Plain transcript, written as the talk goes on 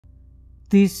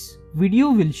This video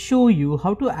will show you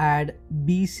how to add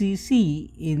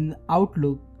BCC in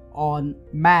Outlook on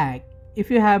Mac. If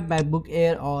you have MacBook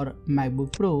Air or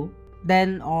MacBook Pro,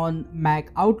 then on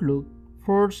Mac Outlook,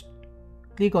 first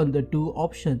click on the two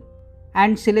options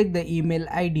and select the email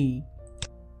ID.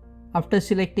 After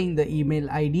selecting the email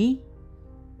ID,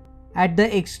 at the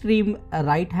extreme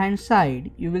right hand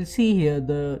side, you will see here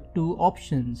the two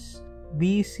options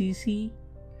BCC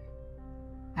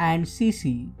and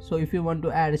CC. So if you want to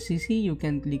add CC, you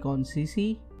can click on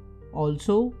CC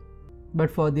also, but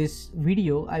for this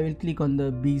video I will click on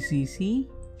the BCC,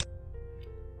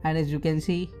 and as you can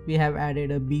see we have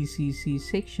added a BCC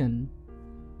section.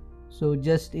 So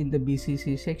just in the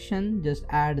BCC section, just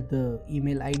add the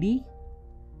email ID,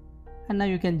 and now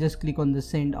you can just click on the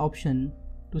send option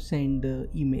to send the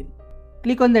email.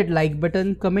 Click on that like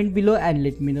button, comment below and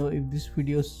let me know if this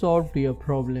video solved your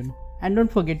problem. And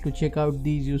don't forget to check out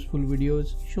these useful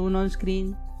videos shown on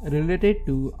screen related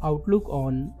to Outlook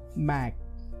on Mac.